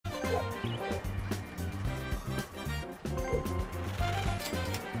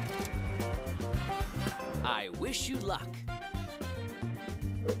I wish you luck.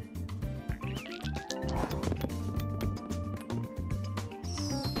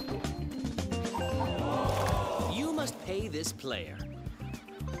 You must pay this player.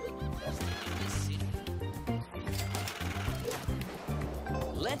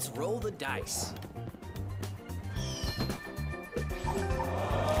 Let's roll the dice.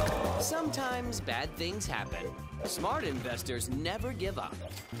 Sometimes bad things happen. Smart investors never give up.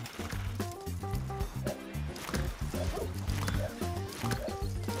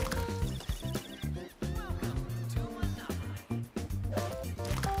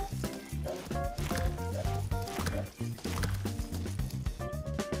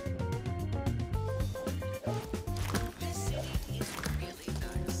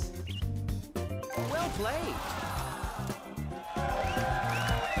 Well played.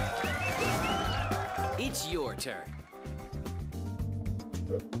 It's your turn.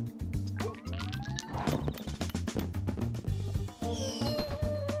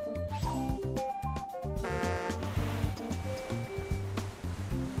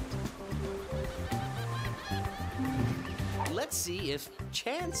 Let's see if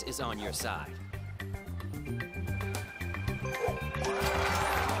chance is on your side.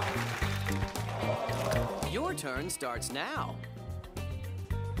 Your turn starts now.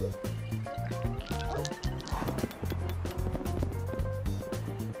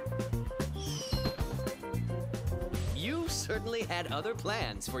 You certainly had other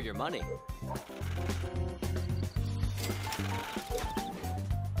plans for your money.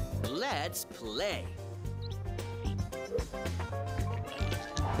 Let's play.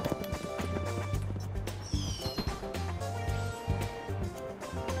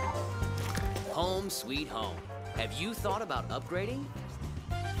 Home sweet home. Have you thought about upgrading?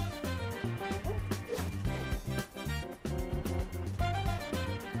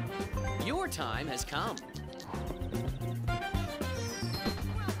 Your time has come.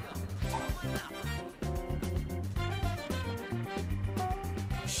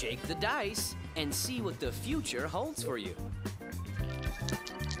 Shake the dice and see what the future holds for you.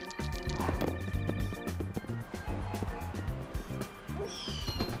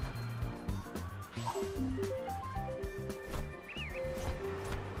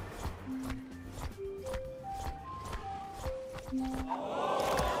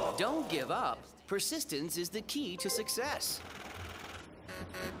 Don't give up. Persistence is the key to success.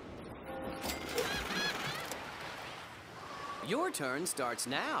 Your turn starts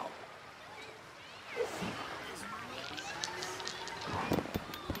now.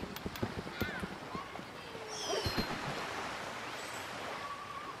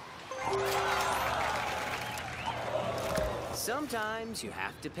 Sometimes you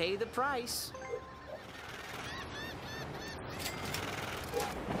have to pay the price.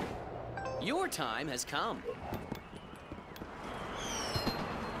 Your time has come.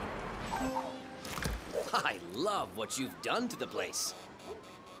 I love what you've done to the place.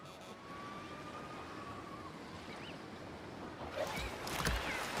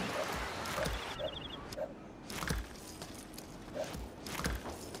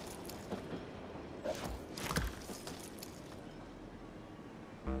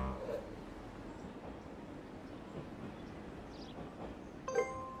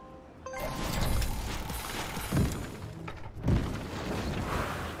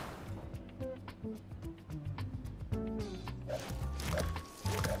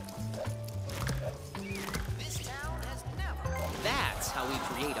 That's how we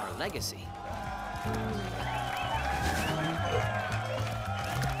create our legacy.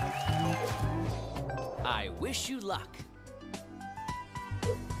 I wish you luck.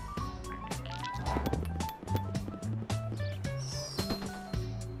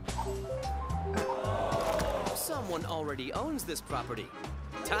 Someone already owns this property.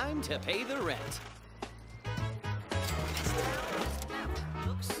 Time to pay the rent.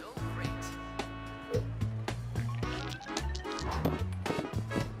 Looks so great.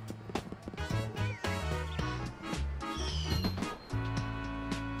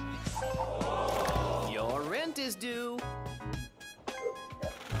 Your rent is due.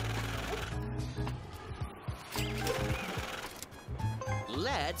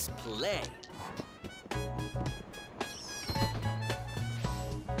 Let's play.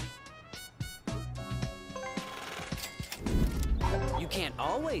 You can't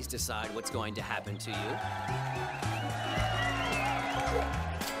always decide what's going to happen to you.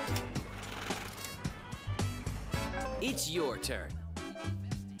 It's your turn.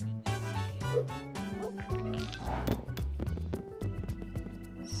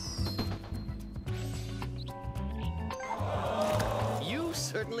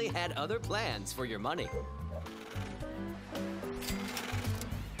 certainly had other plans for your money.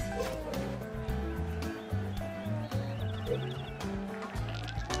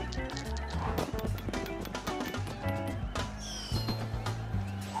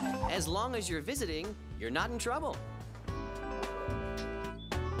 As long as you're visiting, you're not in trouble.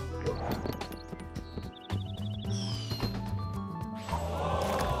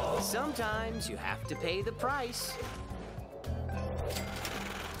 Sometimes you have to pay the price.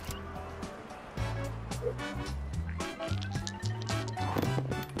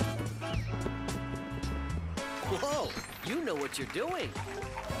 Whoa, you know what you're doing.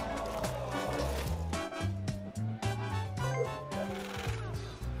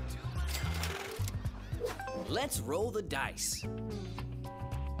 Let's roll the dice.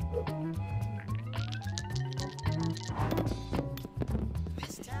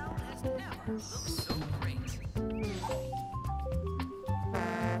 This town has never looked so great.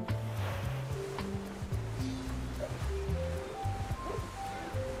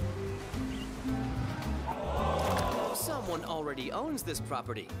 Someone already owns this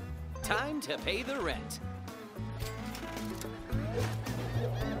property. Time to pay the rent.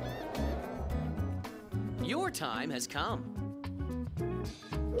 Your time has come.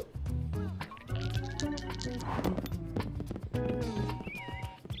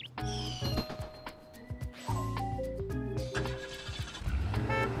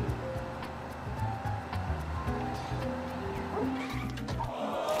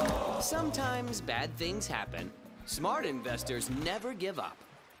 Sometimes bad things happen. Smart investors never give up.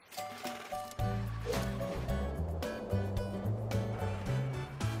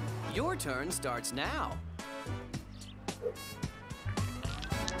 Your turn starts now.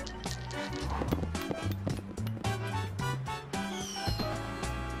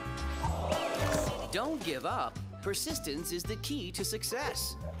 Don't give up. Persistence is the key to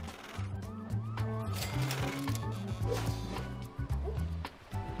success.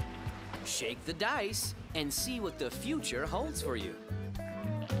 Shake the dice and see what the future holds for you.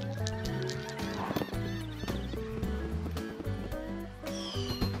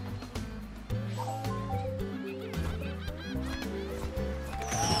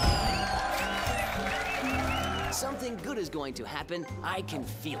 Something good is going to happen. I can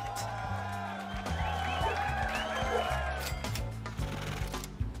feel it.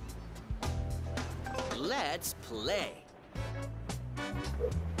 Let's play.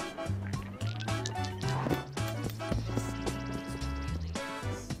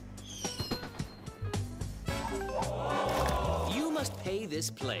 You must pay this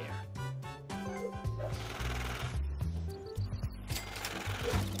player.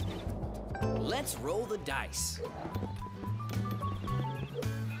 Let's roll the dice.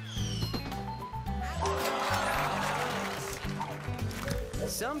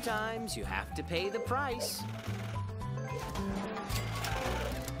 Sometimes you have to pay the price.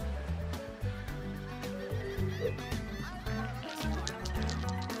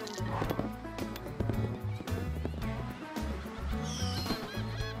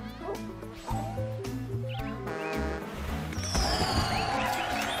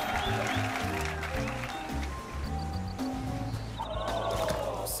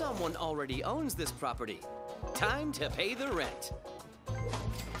 Someone already owns this property. Time to pay the rent.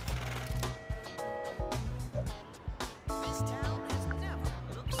 This town has never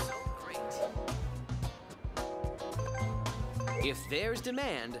looked so great. If there's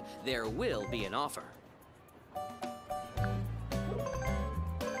demand, there will be an offer. I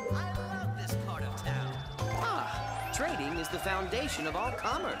love this part of town. Ah, trading is the foundation of all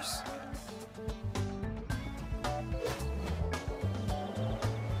commerce.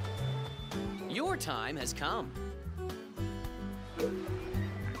 Your time has come.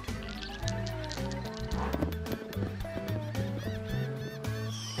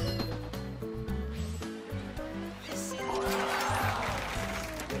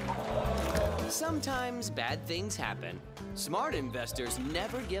 Sometimes bad things happen. Smart investors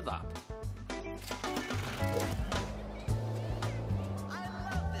never give up. I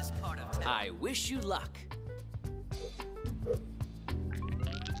love this part of town. I wish you luck.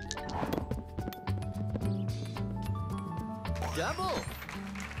 Double!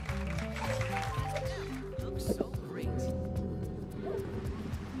 Looks so great.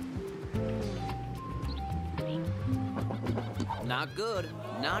 Not good.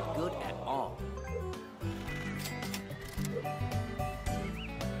 Not good at all.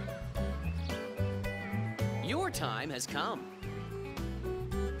 Your time has come.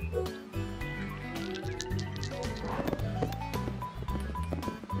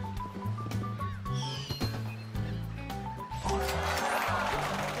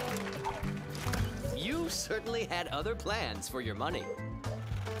 certainly had other plans for your money.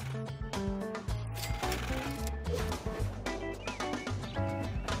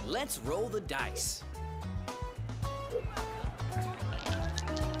 Let's roll the dice.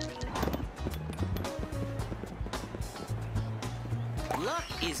 Luck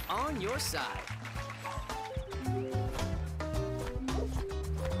is on your side.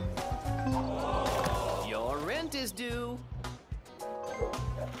 Your rent is due.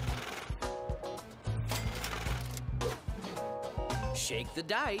 Shake the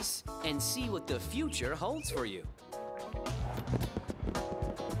dice and see what the future holds for you.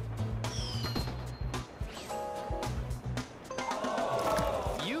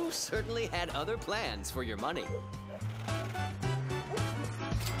 You certainly had other plans for your money.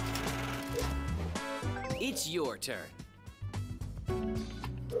 It's your turn.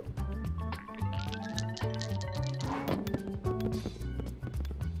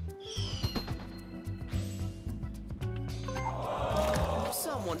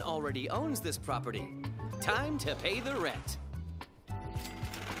 Someone already owns this property. Time to pay the rent.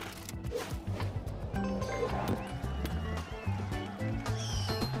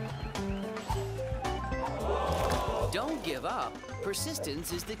 Don't give up.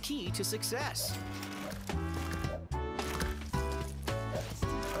 Persistence is the key to success.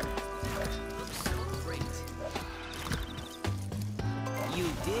 Looks so great. You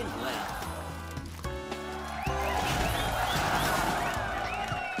did well.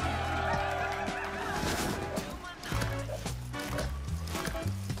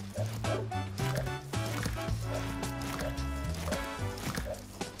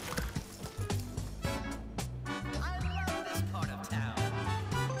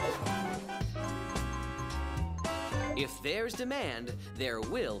 If there's demand, there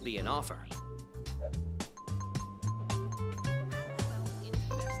will be an offer.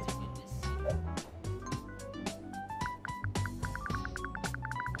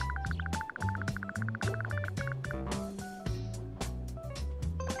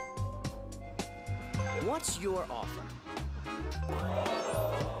 What's your offer?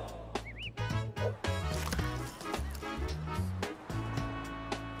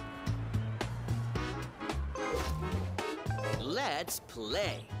 Let's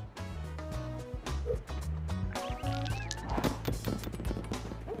play.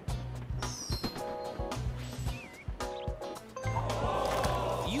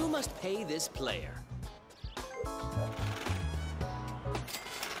 You must pay this player.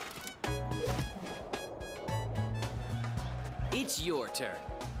 It's your turn.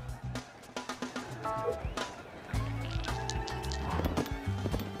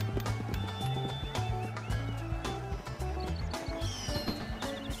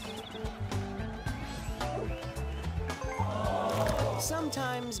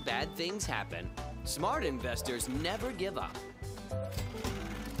 Sometimes bad things happen. Smart investors never give up.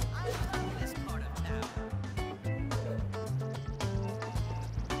 I love this part of town.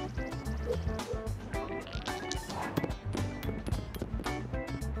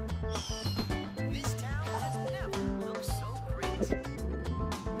 This town has never looked so great.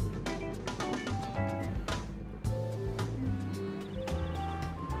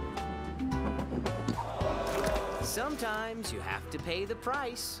 Sometimes you have to pay the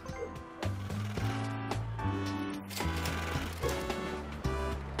price.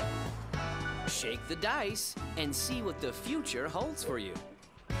 Shake the dice and see what the future holds for you.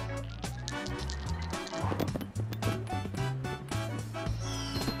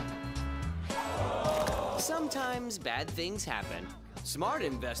 Sometimes bad things happen. Smart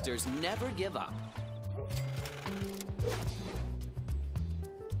investors never give up.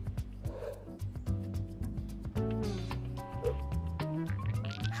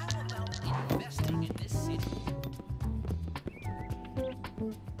 Investing in this city.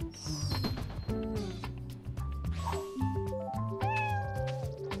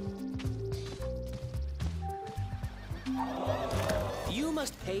 You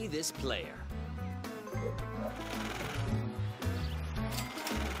must pay this player.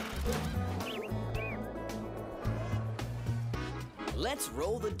 Let's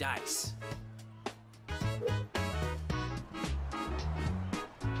roll the dice.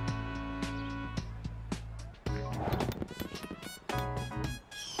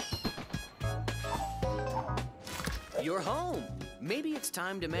 You're home. Maybe it's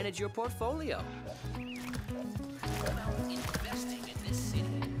time to manage your portfolio. Investing in this city.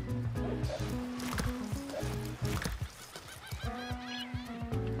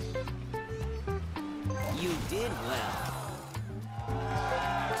 You did well.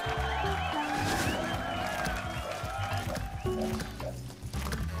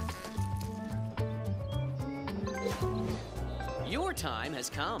 time has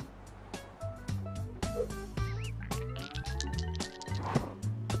come.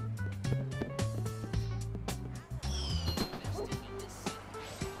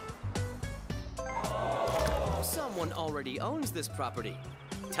 Someone already owns this property.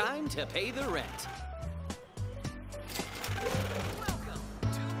 Time to pay the rent. Welcome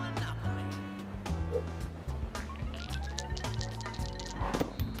to Monopoly.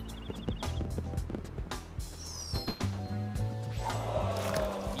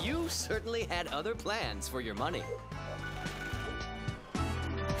 You certainly had other plans for your money.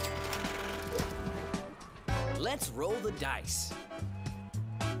 Let's roll the dice.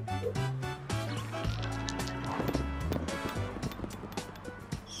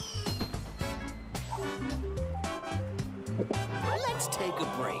 Let's take a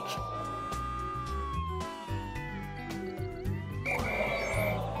break.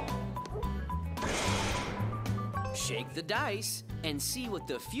 Shake the dice and see what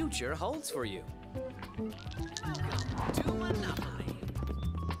the future holds for you. Welcome to Monopoly.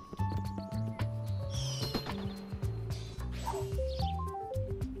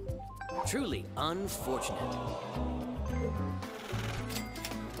 Truly unfortunate.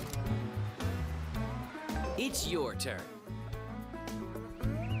 It's your turn.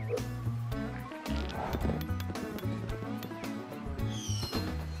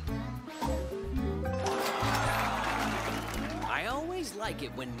 I always like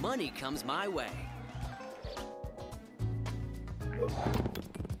it when money comes my way.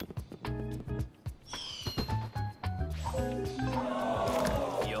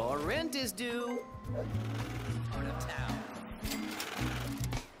 Your rent is due. Out of town.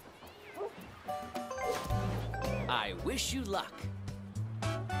 I wish you luck.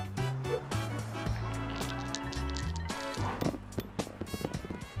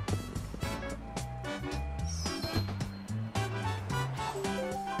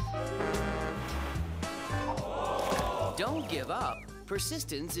 Don't give up.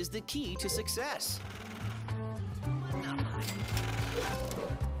 Persistence is the key to success.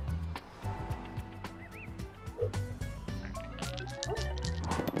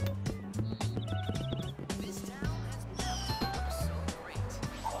 This town has never looked so great.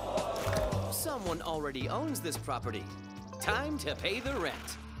 Someone already owns this property. Time to pay the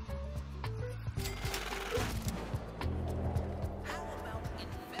rent. How about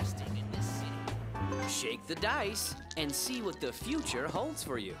investing in this city? Shake the dice and see what the future holds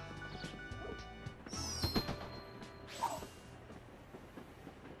for you.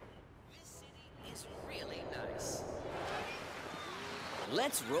 This city is really nice.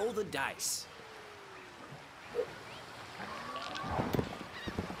 Let's roll the dice.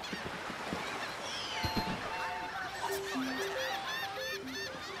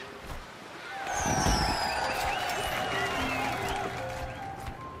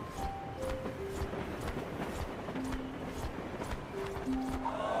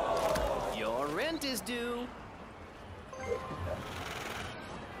 Your rent is due.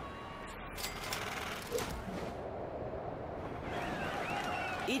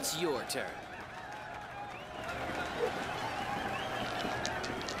 It's your turn.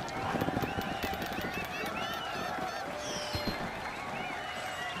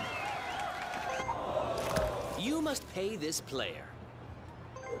 You must pay this player.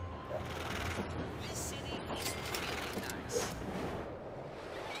 This city is really nice.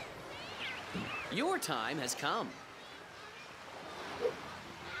 Your time has come.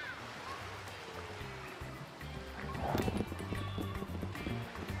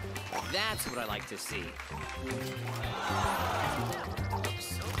 That's what I like to see. Looks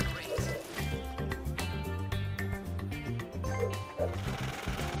so great.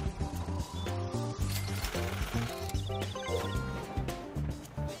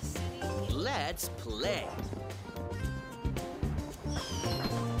 Let's play.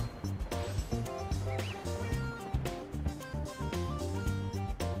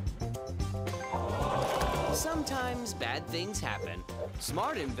 Sometimes bad things happen.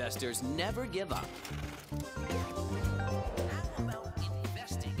 Smart investors never give up. How about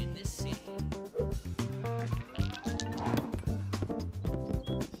investing in this city?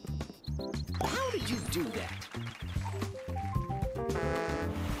 How did you do that?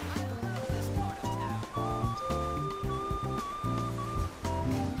 I love this part of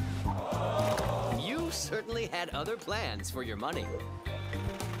town. You certainly had other plans for your money.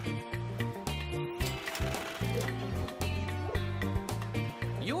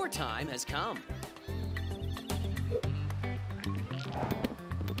 Your time has come.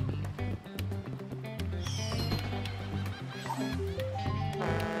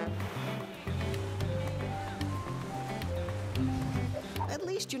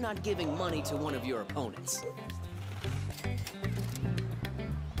 not giving money to one of your opponents?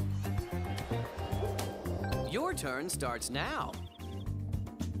 Your turn starts now.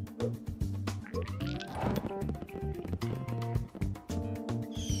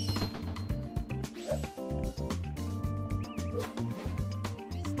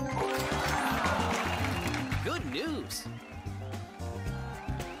 Good news.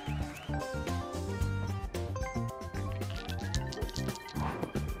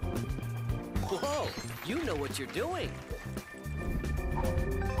 Whoa, you know what you're doing.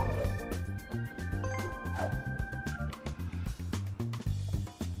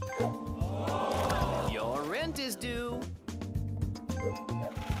 Your rent is due.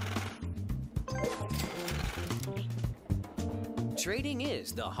 Trading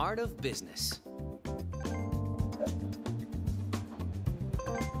is the heart of business.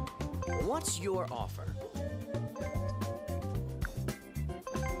 What's your offer?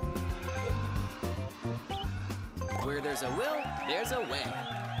 Where there's a will, there's a way.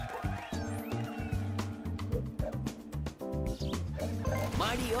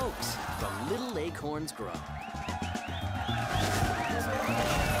 Mighty oaks from little acorns grow.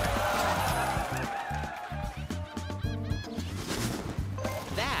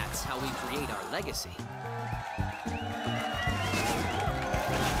 That's how we create our legacy.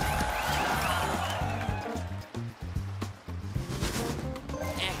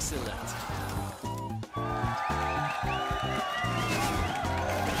 Excellent.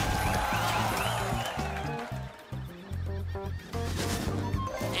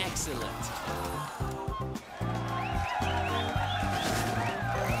 Excellent.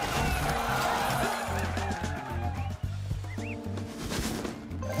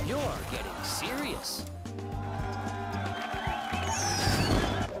 You're getting serious.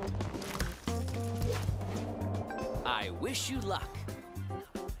 I wish you luck.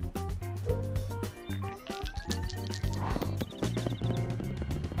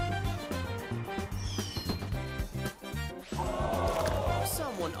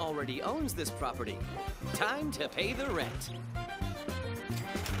 Someone already owns this property. Time to pay the rent.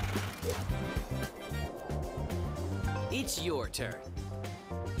 It's your turn.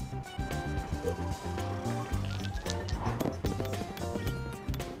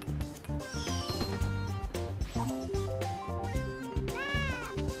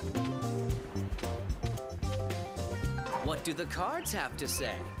 What do the cards have to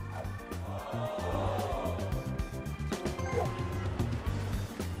say?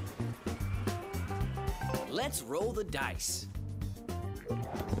 Let's roll the dice.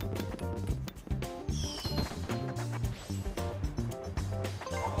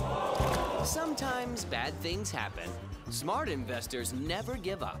 Sometimes bad things happen. Smart investors never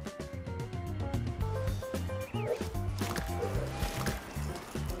give up.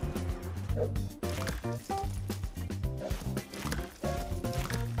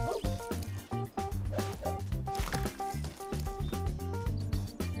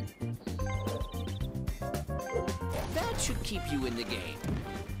 That should keep you in the game.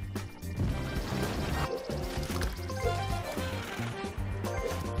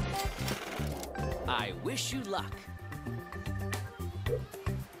 I wish you luck.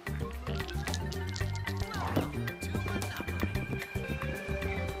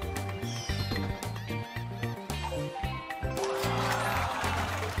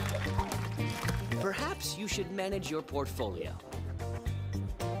 Perhaps you should manage your portfolio.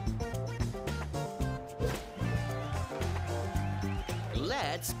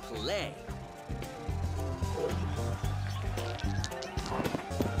 Let's play.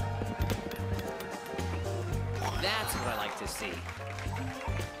 That's what I like to see.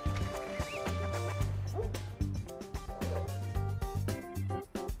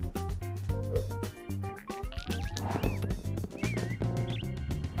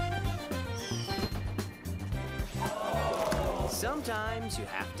 Sometimes you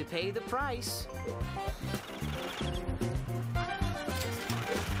have to pay the price.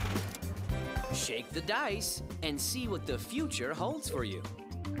 Shake the dice and see what the future holds for you.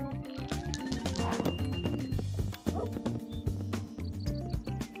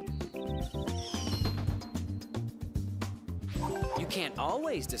 You can't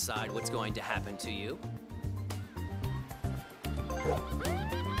always decide what's going to happen to you.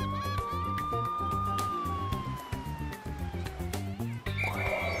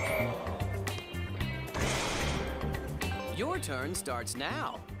 Your turn starts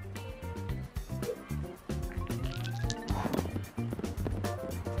now.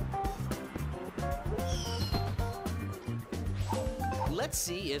 Let's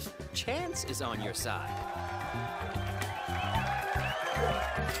see if chance is on your side.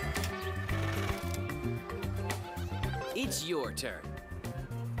 It's your turn.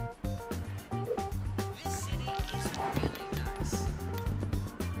 This city is really nice.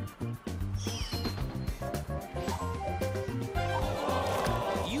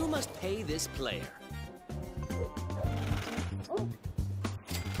 You must pay this player.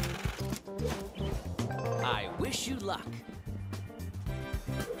 I wish you luck.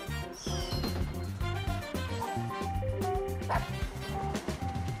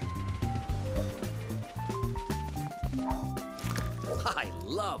 I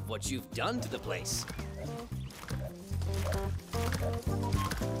love what you've done to the place.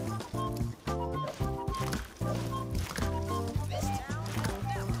 This town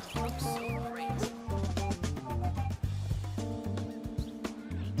never looks so great.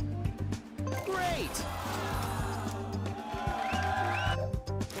 Great!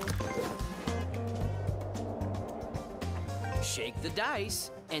 Shake the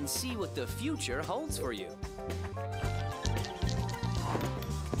dice and see what the future holds for you.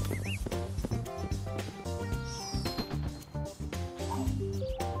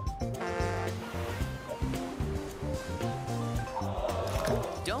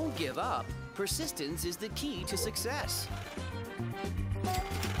 Don't give up. Persistence is the key to success.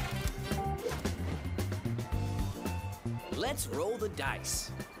 Let's roll the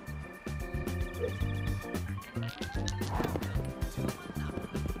dice.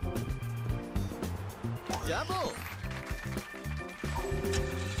 Double.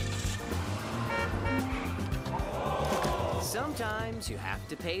 Sometimes you have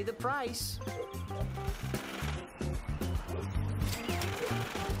to pay the price.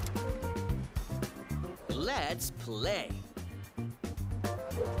 Let's play.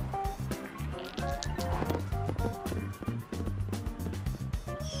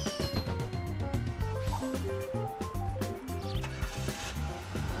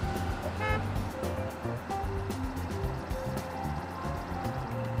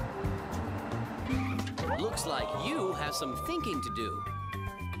 Looks like you have some thinking to do.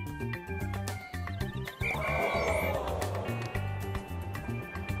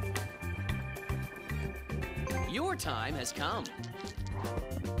 Your time has come.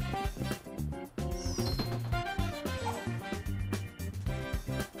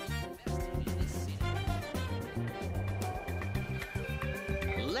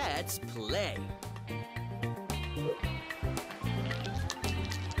 Let's play.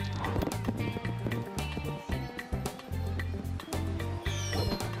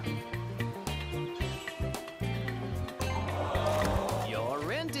 Your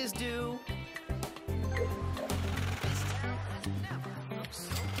rent is due.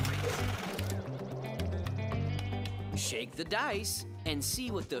 Shake the dice and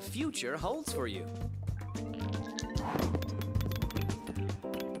see what the future holds for you.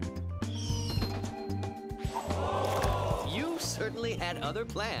 You certainly had other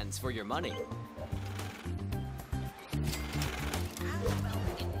plans for your money. How about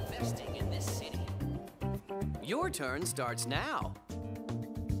investing in this city? Your turn starts now.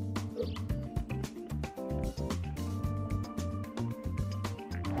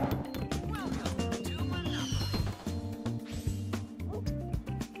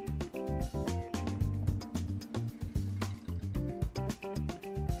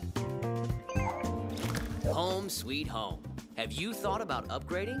 Home sweet home. Have you thought about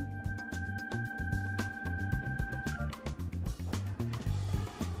upgrading?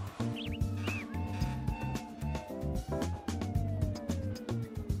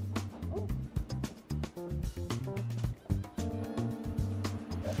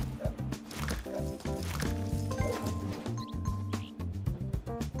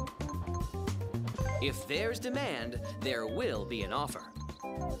 If there's demand, there will be an offer.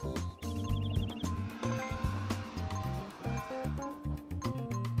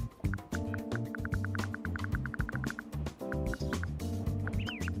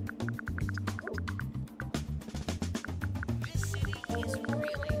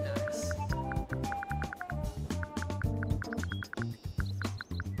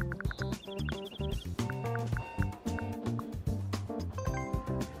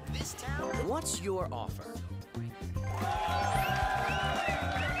 What's your offer?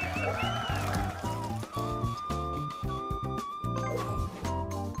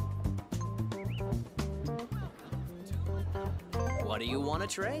 What do you want to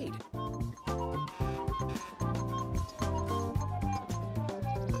trade?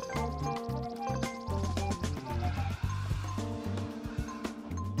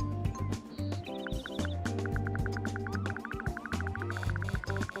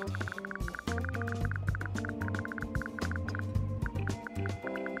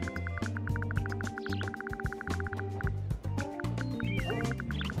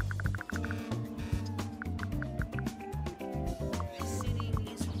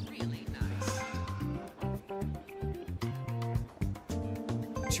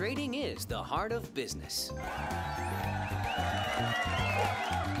 Trading is the heart of business.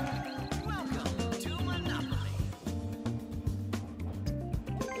 Welcome to Monopoly.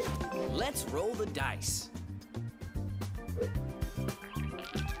 Let's roll the dice.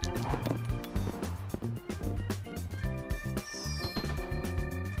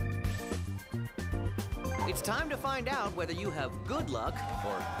 It's time to find out whether you have good luck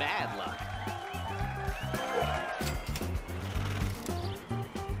or bad luck.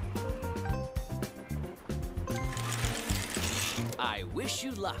 I wish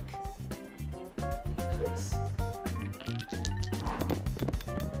you luck.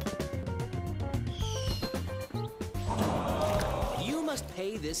 You must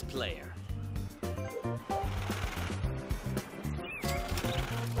pay this player.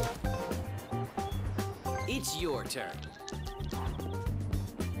 It's your turn.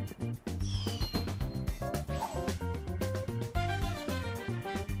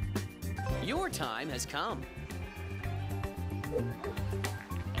 Your time has come.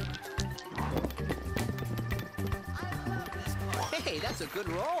 Hey, that's a good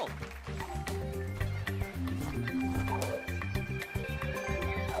roll.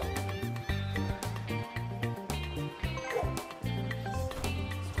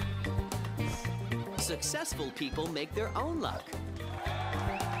 Successful people make their own luck.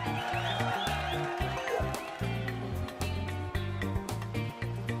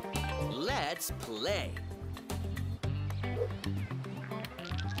 Let's play.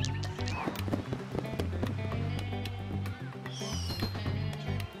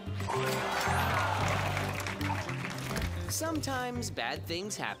 Sometimes bad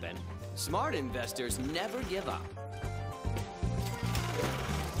things happen. Smart investors never give up.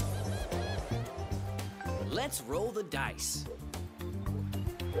 Let's roll the dice.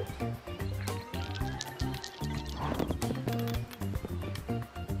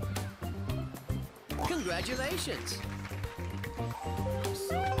 Congratulations!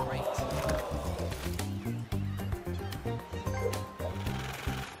 So great!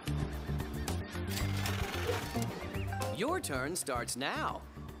 Your turn starts now.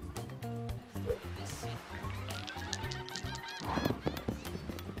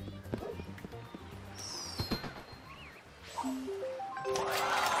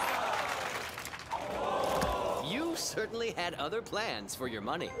 You certainly had other plans for your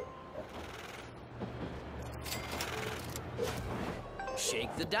money.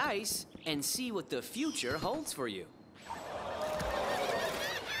 Shake the dice and see what the future holds for you.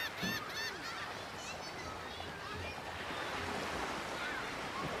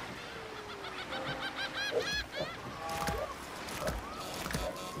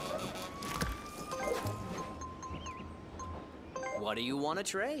 What do you want to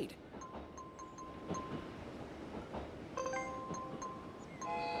trade?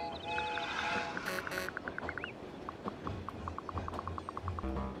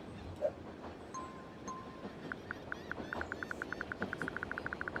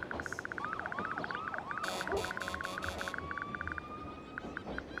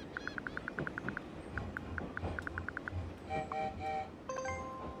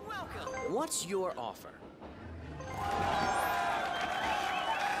 Welcome. What's your offer?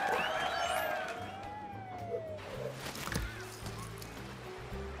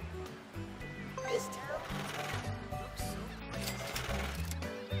 This town looks so great.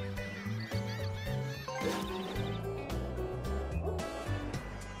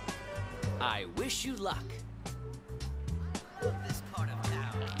 I wish you luck. I love this part of town.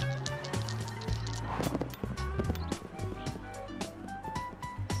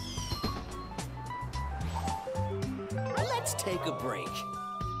 Let's take a break.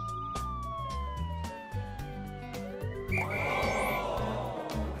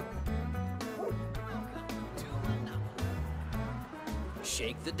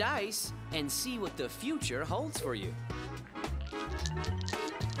 Shake the dice and see what the future holds for you.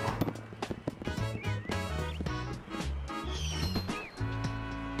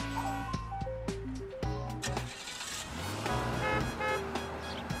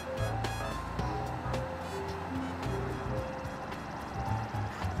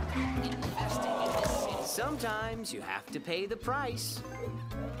 Sometimes you have to pay the price.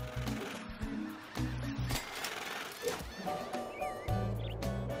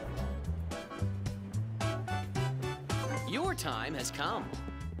 Your time has come.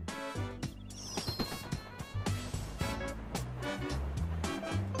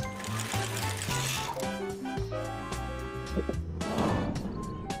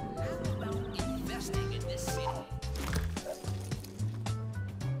 How about investing in this city?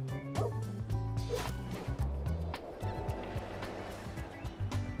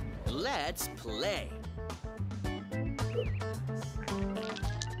 Let's play.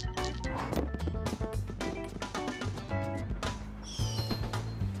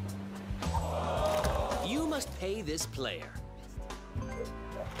 You must pay this player.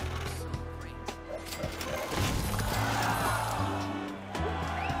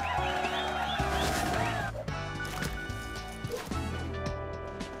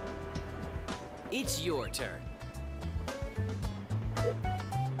 It's your turn.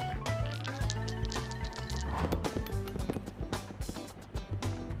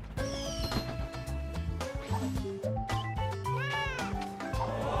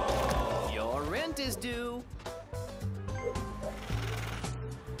 Your rent is due.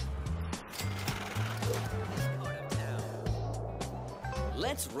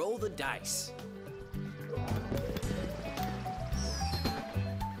 Let's roll the dice.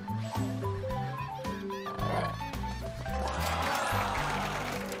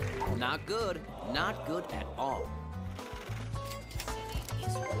 Not good. Not good at all.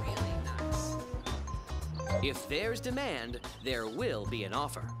 Is really nice. If there's demand, there will be an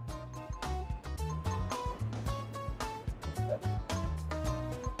offer.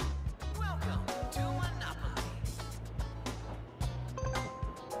 Welcome to Monopoly.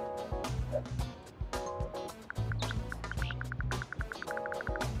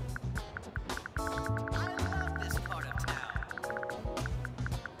 I love this part of town.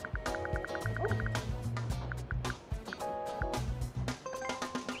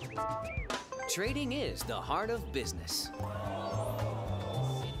 Trading is the heart of business.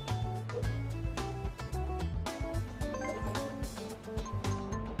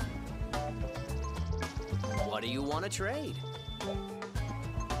 What do you want to trade?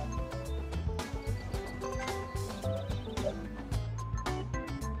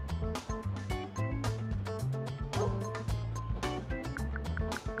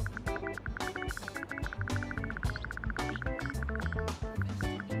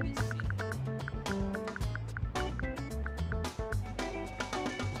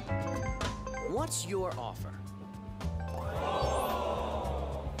 What's your offer?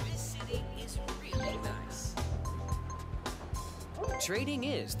 This city is really nice. Trading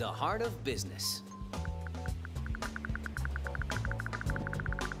is the heart of business.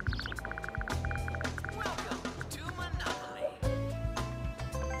 Welcome to Monopoly.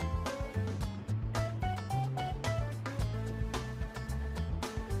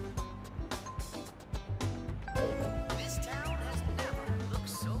 This town has never looked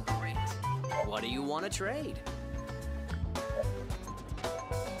so great. What do you want to trade?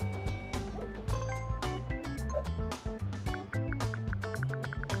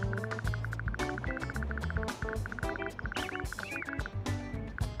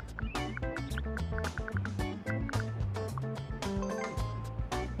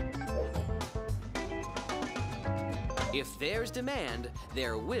 If there's demand,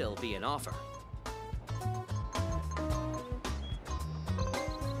 there will be an offer.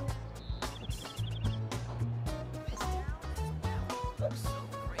 This town has never looked so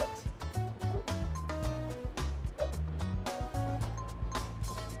great.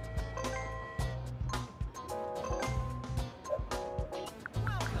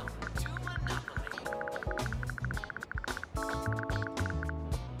 Welcome to Monopoly.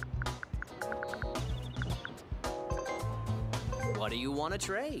 What do you want to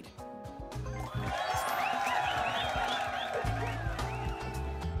trade?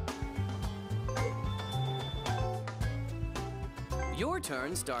 Your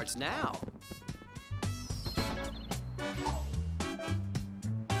turn starts now.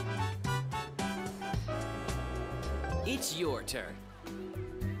 It's your turn.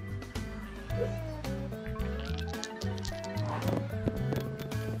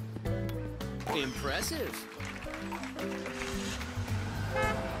 Impressive.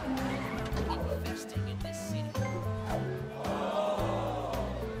 Investing in this city.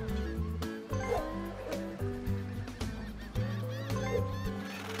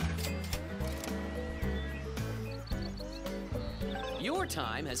 Your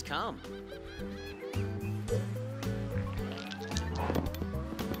time has come.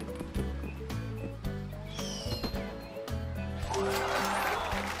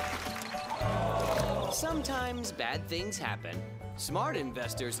 Sometimes bad things happen. Smart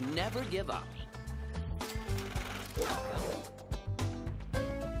investors never give up.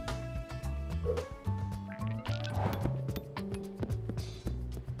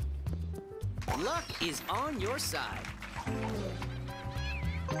 Luck is on your side.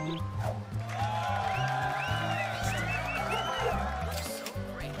 So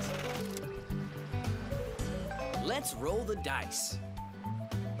great. Let's roll the dice.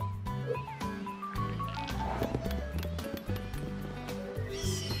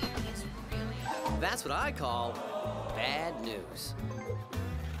 That's what I call bad news.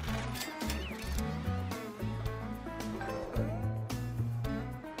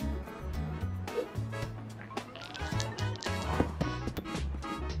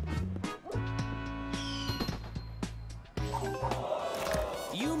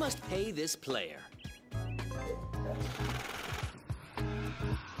 You must pay this player.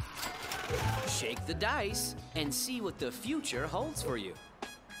 Shake the dice and see what the future holds for you.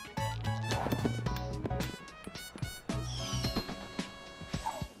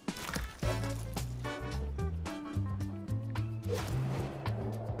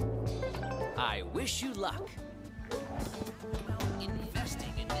 I wish you luck.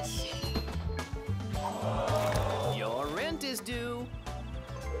 Investing in this city. Your rent is due.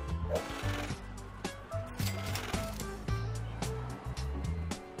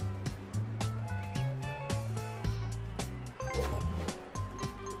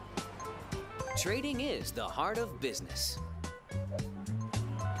 Trading is the heart of business.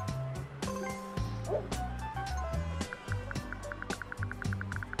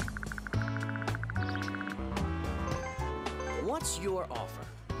 What's your offer?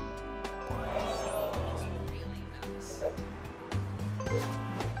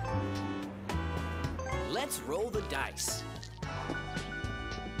 Let's roll the dice.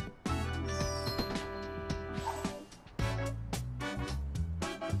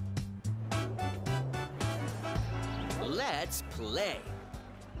 Let's play.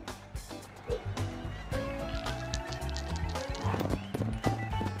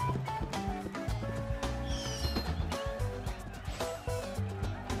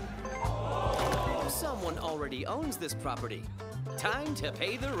 Someone already owns this property. Time to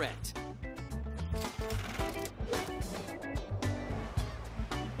pay the rent.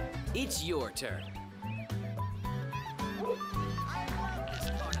 It's your turn.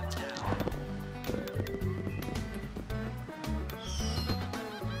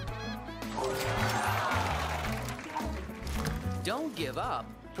 Don't give up.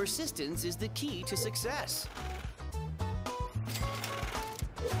 Persistence is the key to success.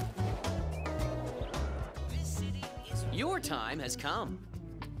 Your time has come.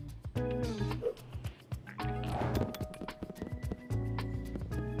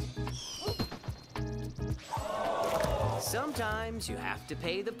 Sometimes you have to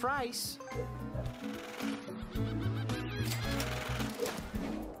pay the price.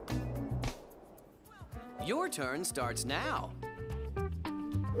 Your turn starts now.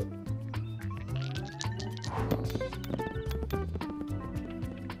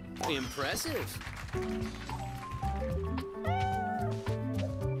 Impressive.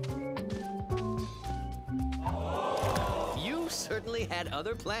 You certainly had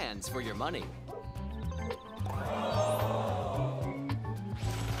other plans for your money.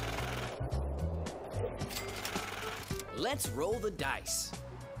 Let's roll the dice.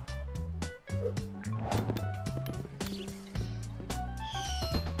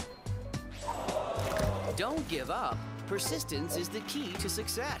 Don't give up. Persistence is the key to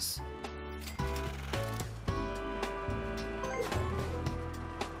success.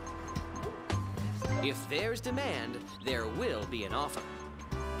 If there's demand, there will be an offer.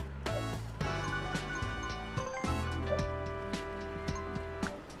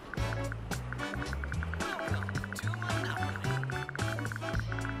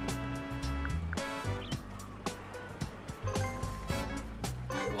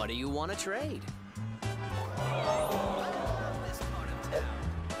 What do you want to trade?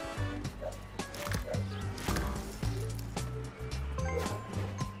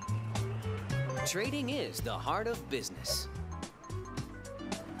 Trading is the heart of business.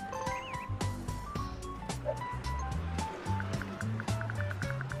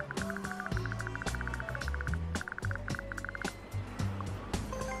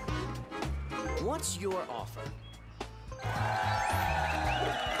 What's your offer?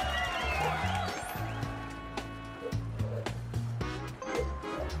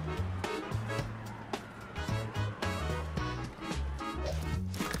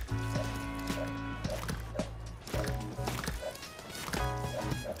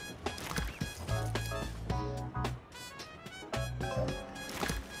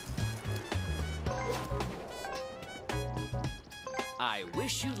 I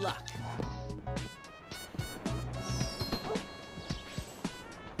wish you luck.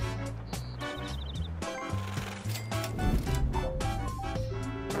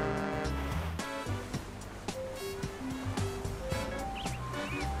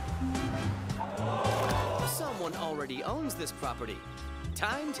 Someone already owns this property.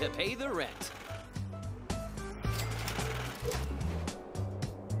 Time to pay the rent.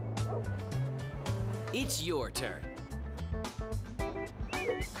 It's your turn.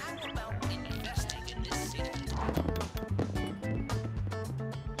 How about investing in this city?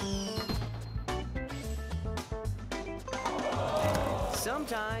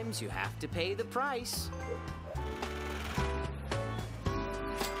 Sometimes you have to pay the price.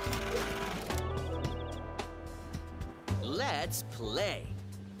 Let's play.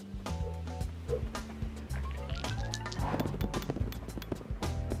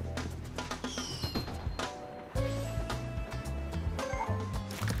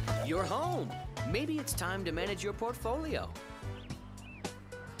 You're home. Maybe it's time to manage your portfolio.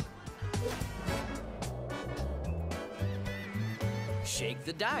 Shake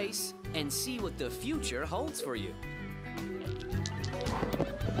the dice and see what the future holds for you.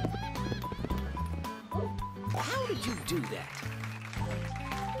 How did you do that?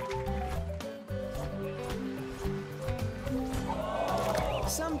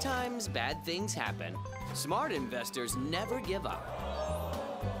 Sometimes bad things happen. Smart investors never give up.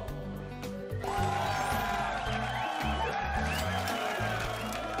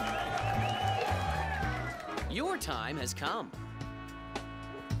 Your time has come.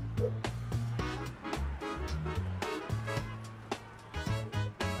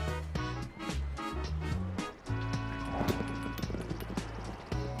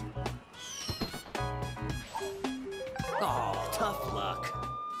 Oh, tough luck.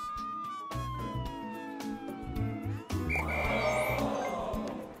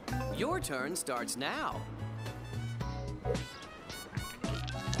 Your turn starts now.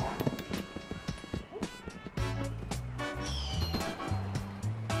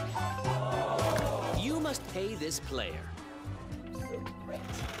 You must pay this player.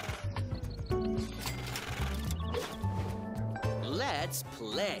 Let's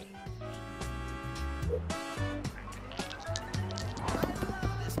play.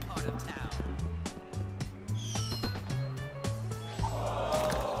 This part of town.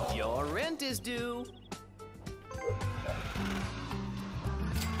 Your rent is due.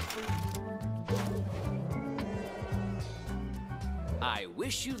 I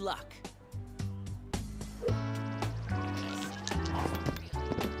wish you luck.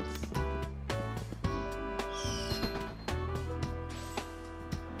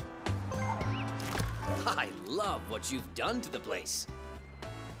 I love what you've done to the place.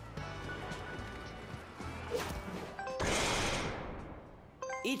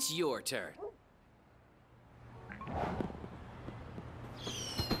 It's your turn.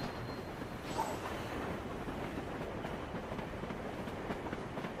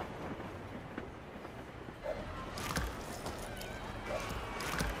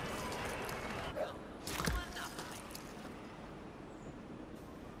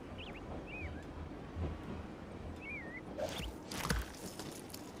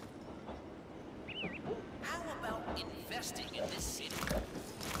 Investing in this city.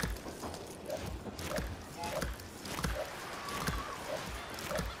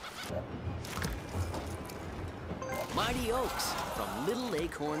 Mighty Oaks from Little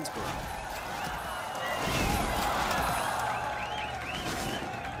Acorns Grove.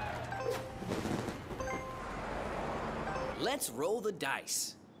 Let's roll the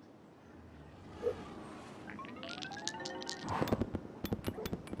dice.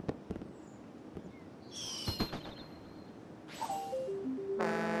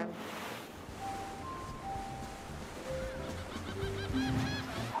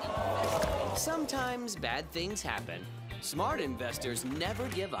 Sometimes bad things happen. Smart investors never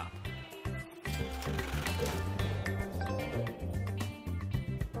give up.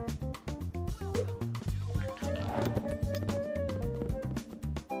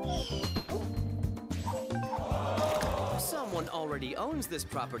 Someone already owns this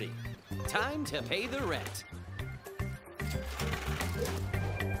property. Time to pay the rent.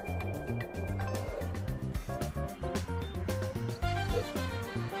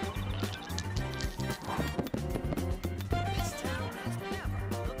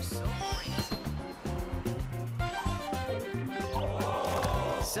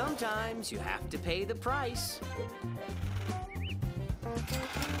 Sometimes you have to pay the price.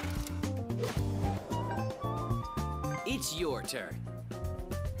 It's your turn.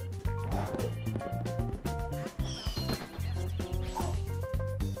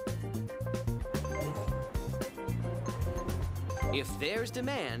 If there's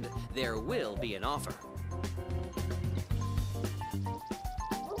demand, there will be an offer.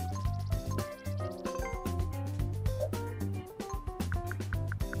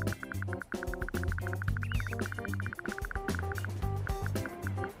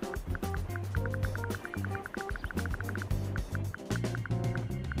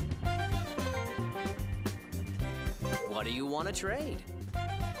 What do you want to trade?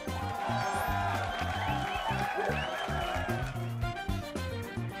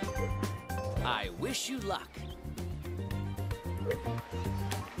 I wish you luck.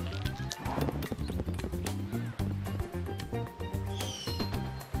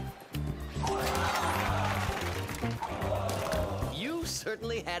 You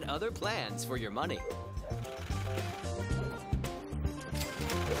certainly had other plans for your money.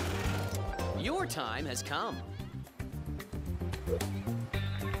 Your time has come.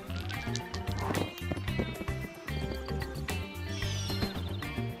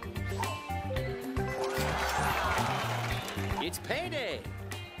 It's payday!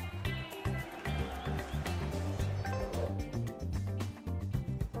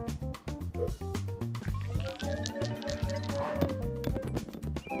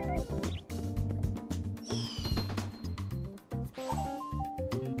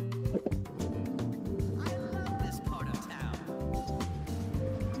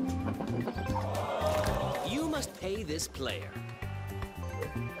 Pay this player.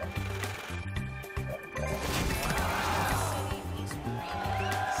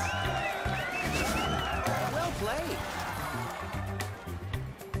 Well played.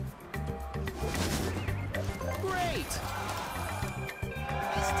 Great.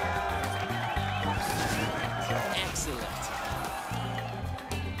 Excellent.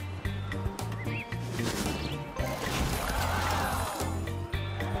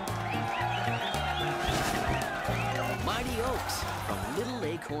 Oaks from little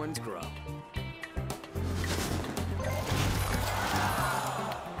acorns grow.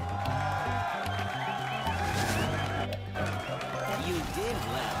 You did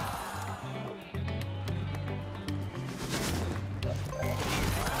well.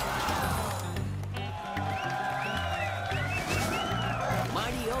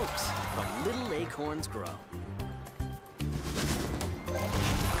 Mighty oaks from little acorns grow.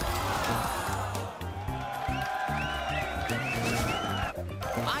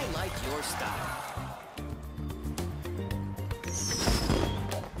 I like your style.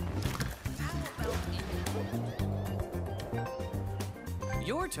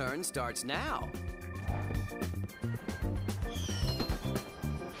 Your turn starts now.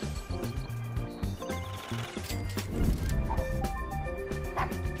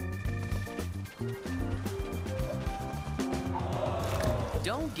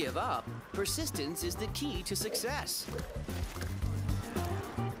 Don't give up. Persistence is the key to success.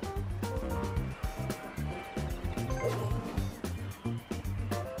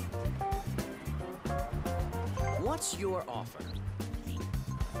 What's your offer?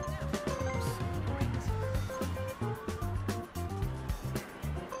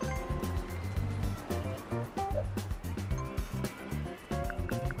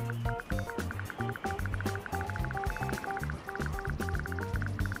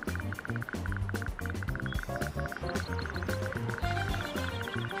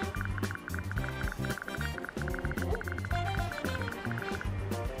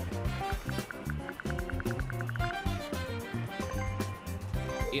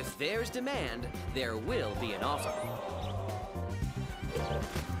 If there's demand, there will be an offer.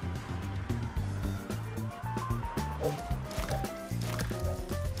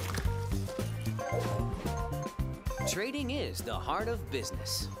 Trading is the heart of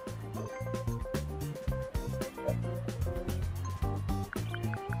business.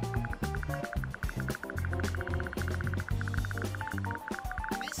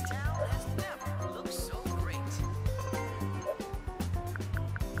 This town has never looked so great.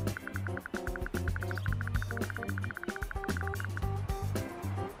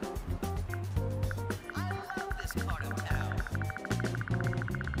 I love this part of town.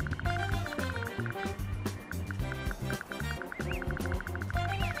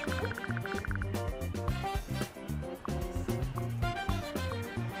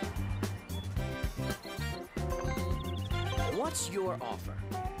 What's your offer?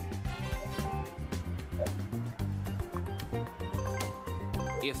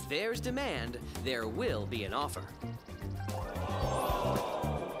 If there's demand, there will be an offer.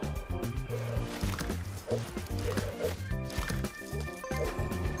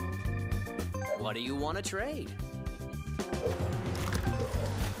 What do you want to trade?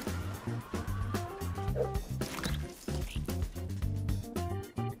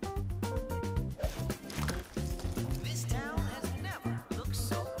 This town has never looked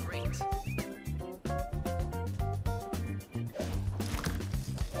so great.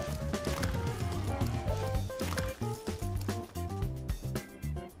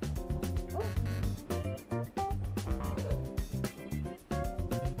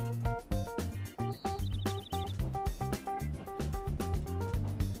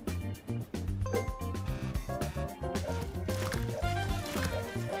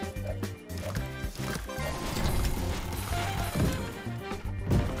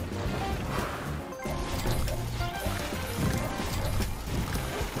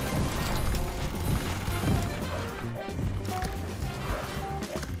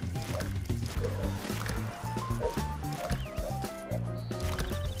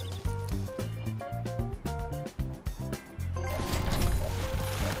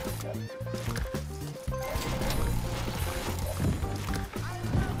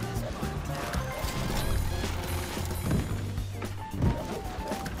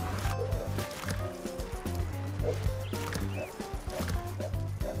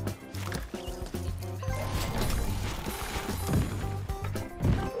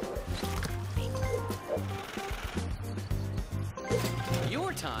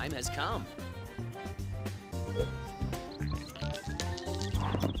 Your time has come.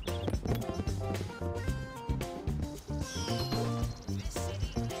 This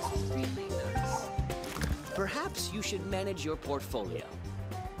city is really nice. Perhaps you should manage your portfolio.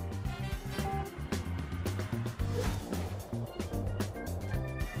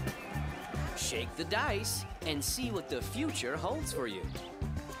 Shake the dice and see what the future holds for you.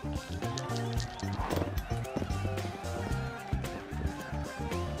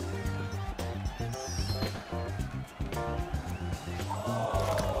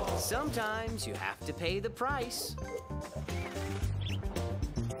 Sometimes you have to pay the price.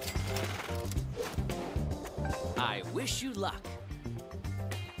 I wish you luck.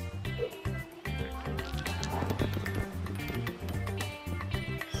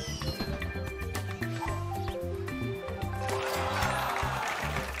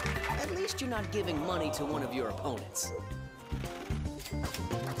 At least you're not giving money to one of your opponents.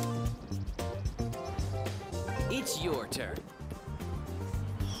 It's your turn.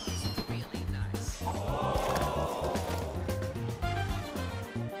 Really nice.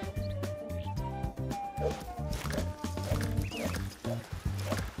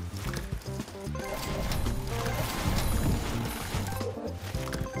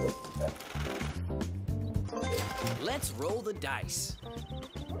 Let's roll the dice.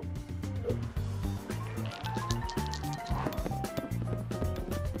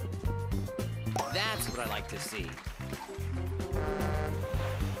 That's what I like to see.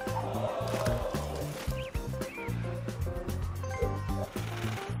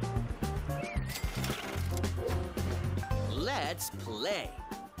 Let's play.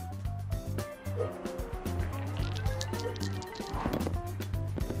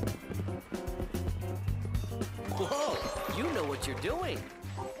 Whoa, you know what you're doing.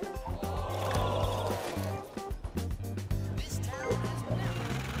 This town has never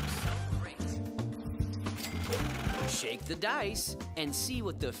looked so great. Shake the dice and see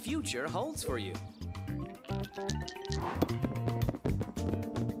what the future holds for you.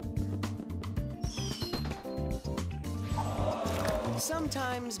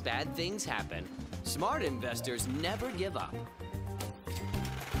 Sometimes bad things happen. Smart investors never give up.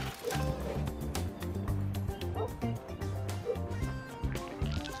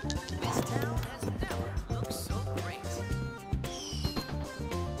 This town has never looked so great.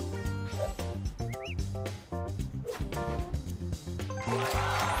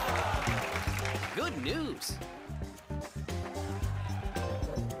 Good news.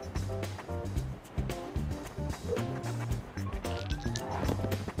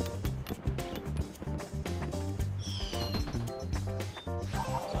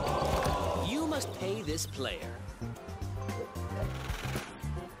 You must pay this player.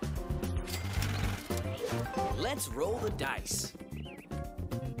 Let's roll the dice.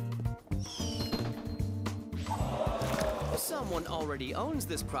 Someone already owns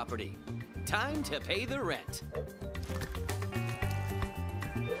this property. Time to pay the rent.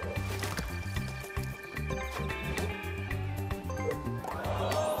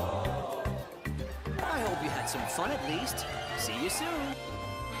 I hope you had some fun at least. See you soon.